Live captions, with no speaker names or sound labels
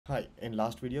Hi, in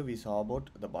last video we saw about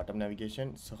the bottom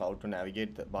navigation, so how to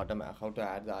navigate the bottom, how to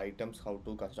add the items, how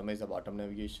to customize the bottom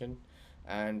navigation,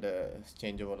 and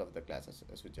change over of the classes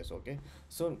switches. Okay,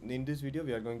 so in this video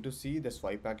we are going to see the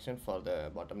swipe action for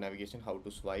the bottom navigation, how to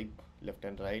swipe left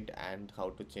and right, and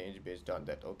how to change based on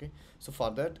that. Okay, so for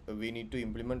that we need to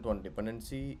implement one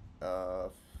dependency,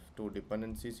 two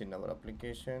dependencies in our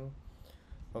application.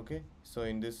 Okay, so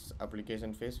in this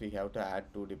application phase we have to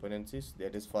add two dependencies,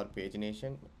 that is for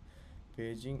pagination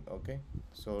paging. Okay,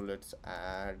 so let's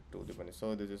add two dependencies.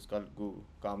 So this is called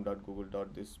com.google.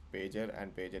 This pager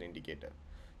and pager indicator.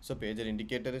 So pager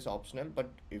indicator is optional, but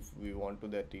if we want to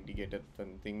that indicator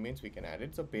thing means we can add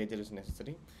it. So pager is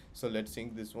necessary. So let's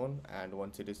sync this one, and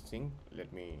once it is synced,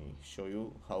 let me show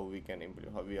you how we can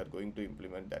implement, how we are going to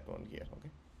implement that one here.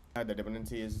 Okay, the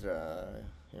dependency is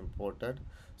imported.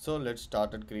 So let's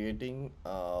start at creating,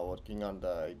 working on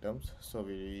the items. So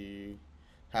we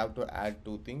have to add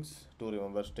two things to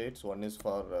remember states. One is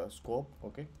for scope.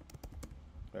 Okay,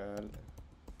 well,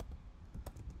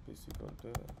 is equal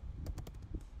to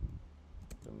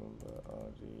remember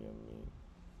reme.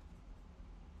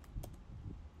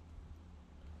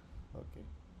 Okay,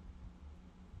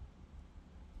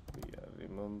 we are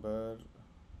remember.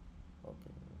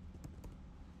 Okay,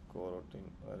 core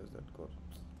routine, where is that core?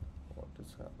 What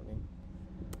is happening?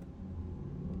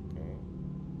 Okay,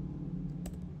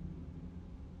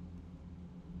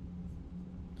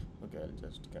 okay, I'll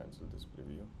just cancel this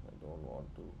preview. I don't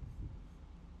want to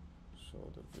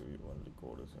show the preview, only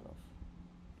code is enough.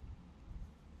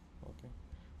 Okay,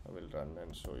 I will run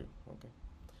and show you. Okay,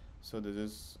 so this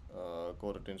is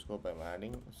coroutine scope I'm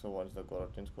adding. So once the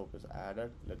coroutine scope is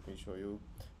added, let me show you.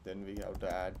 Then we have to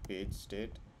add page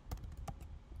state.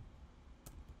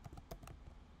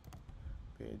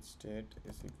 Page state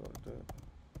is equal to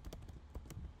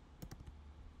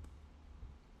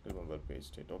remember page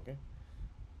state. Okay,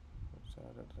 let's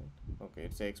add it, right? Okay,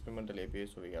 it's a experimental API,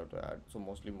 so we have to add. So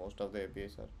most of the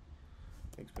APIs are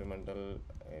experimental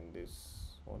in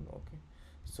this one. Okay,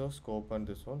 so scope and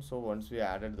this one. So once we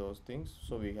added those things,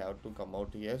 so we have to come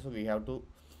out here. So we have to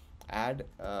add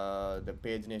the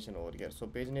pagination over here. So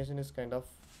pagination is kind of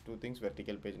two things,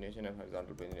 vertical pagination and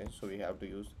horizontal pagination. So we have to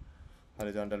use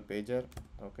horizontal pager.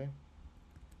 Okay,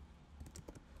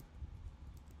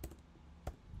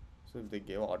 so if they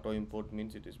gave auto import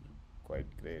means it is quite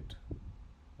great.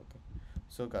 Okay,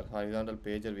 so horizontal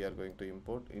pager we are going to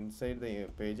import. Inside the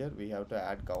pager we have to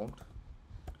add count.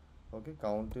 Okay,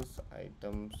 count is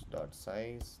items dot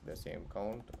size, the same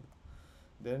count.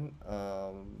 Then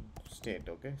state.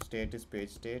 Okay, state is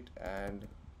page state, and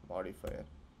modifier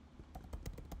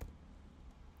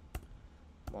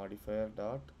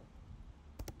dot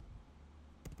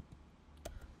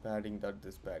padding dot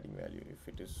this padding value, if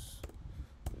it is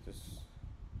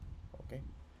okay.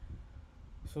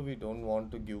 So we don't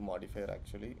want to give modifier,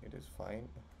 actually it is fine.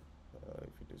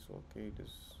 If it is okay, it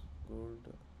is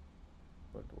good,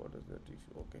 but what is that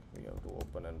issue? Okay, we have to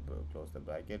open and close the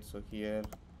bracket. So here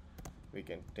we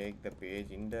can take the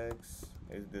page index,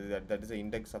 that is the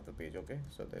index of the page. Okay,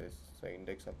 so there is the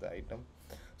index of the item.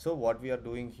 So what we are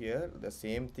doing here, the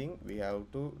same thing we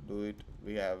have to do it.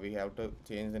 We have to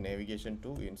change the navigation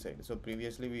to inside. So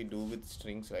previously we do with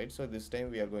strings, right? So this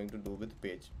time we are going to do with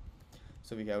page.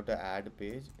 So we have to add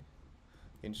page.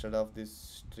 Instead of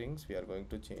this strings, we are going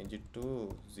to change it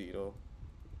to 0,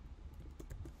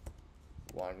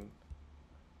 1,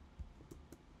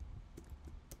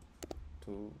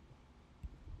 2,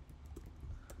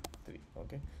 3.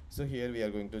 Okay, so here we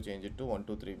are going to change it to 1,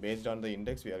 2, 3 based on the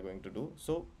index we are going to do.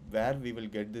 So where we will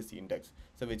get this index,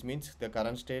 so which means the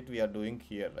current state we are doing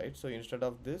here, right? So instead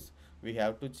of this, we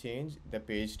have to change the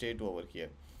page state over here.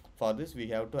 For this we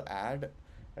have to add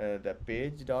the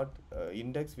page dot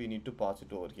index, we need to pass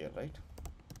it over here, right?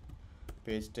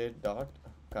 Page state dot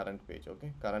current page.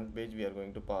 Okay, current page we are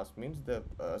going to pass means the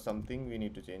something we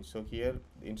need to change. So here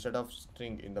instead of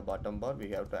string in the bottom bar, we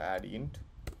have to add int.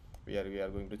 We are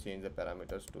going to change the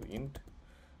parameters to int.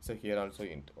 So here also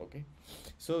int. Okay,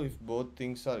 so if both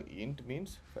things are int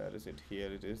means, where is it?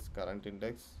 Here it is, current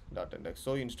index dot index.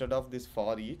 So instead of this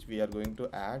for each, we are going to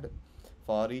add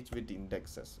for each with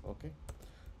indexes. Okay,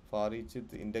 for each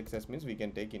with indexes means we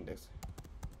can take index.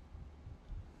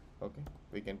 Okay,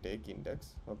 we can take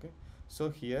index. Okay,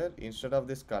 so here instead of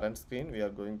this current screen, we are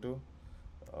going to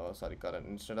current,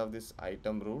 instead of this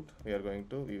item root, we are going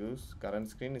to use current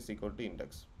screen is equal to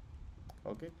index.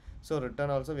 Okay, so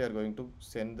return also we are going to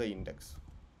send the index.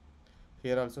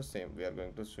 Here also same, we are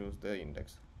going to choose the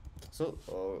index. So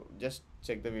just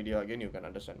check the video again, you can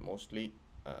understand mostly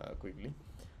quickly.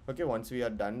 Okay, once we are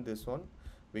done this one,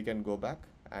 we can go back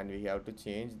and we have to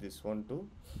change this one to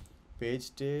page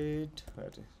state.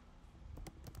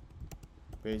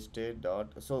 Page state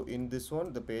dot. So in this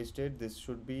one, the page state, this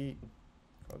should be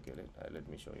okay. Let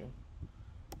me show you.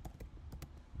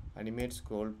 Animate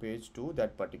scroll page to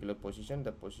that particular position.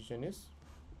 The position is,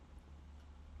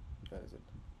 where is it?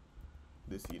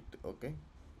 This it, okay.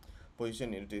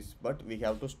 Position it is, but we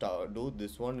have to start do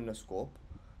this one in a scope,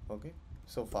 okay.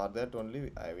 So for that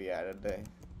only we added the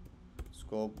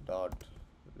scope dot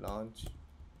launch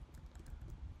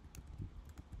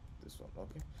this one,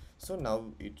 okay. So now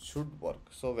it should work.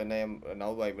 So when I am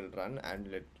now I will run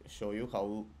and let show you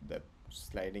how the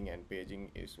sliding and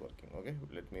paging is working, okay.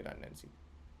 Let me run and see.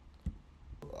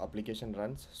 Application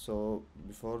runs. So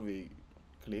before we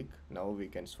click, now we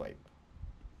can swipe.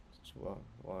 So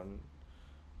 1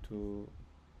 2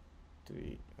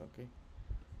 3, okay.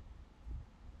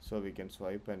 So we can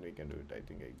swipe and we can do it. I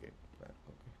think I get back,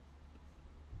 okay.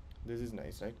 This is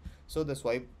nice, right? So the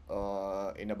swipe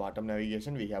in a bottom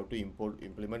navigation, we have to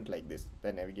implement like this,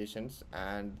 the navigations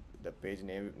and the page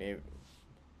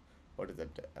what is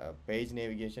that, page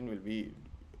navigation will be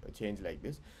changed like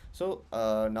this. So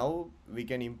now we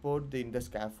can import in the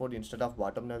scaffold, instead of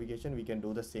bottom navigation we can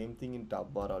do the same thing in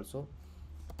top bar also,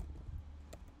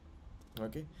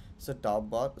 okay. So top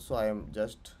bar, so I am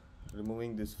just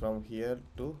removing this from here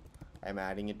to I'm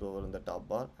adding it over on the top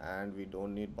bar, and we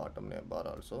don't need bottom bar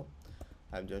also.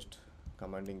 I'm just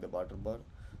commanding the bottom bar.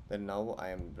 Then now I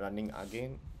am running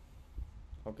again,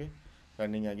 okay,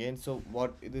 running again. So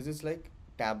what this is like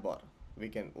tab bar, we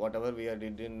can whatever we are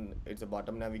did in, it's a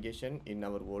bottom navigation in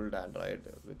our old Android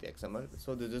with XML.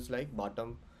 So this is like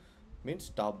bottom means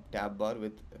top tab bar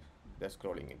with the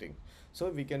scrolling thing. So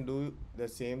we can do the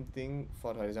same thing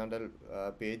for horizontal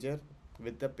pager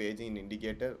with the paging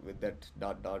indicator with that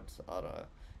dots or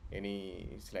any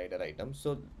slider items.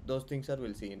 So those things are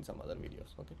we'll see in some other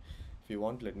videos, okay. If you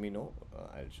want, let me know,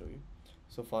 I'll show you.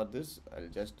 So for this I'll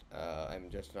just I'm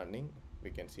just running.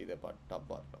 We can see the top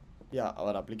bar now. Yeah,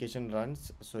 our application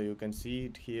runs. So you can see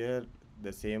it here,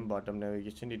 the same bottom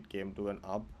navigation, it came to an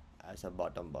up as a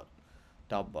bottom bar,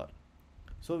 top bar.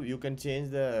 So you can change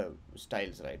the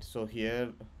styles, right? So here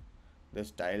the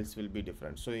styles will be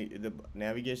different. So the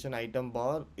navigation item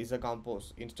bar is a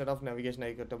compose. Instead of navigation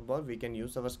item bar, we can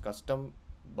use our custom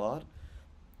bar,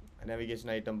 navigation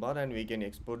item bar, and we can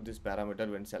export this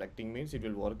parameter when selecting, means it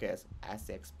will work as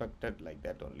expected like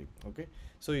that only, okay.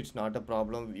 So it's not a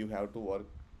problem, you have to work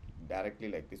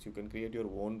directly like this. You can create your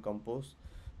own compose.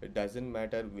 It doesn't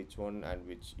matter which one and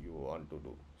which you want to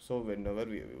do. So whenever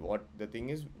what the thing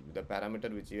is, the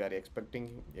parameter which you are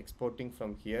exporting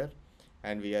from here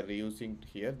and we are reusing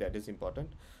here, that is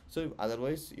important. So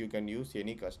otherwise you can use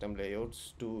any custom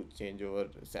layouts to change over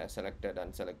selected,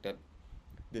 unselected,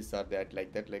 this or that,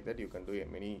 like that you can do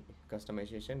many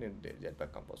customization in the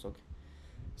Jetpack Compose, okay.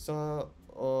 So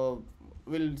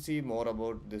we'll see more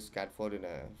about this Scaffold in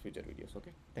a future videos,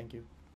 okay. Thank you.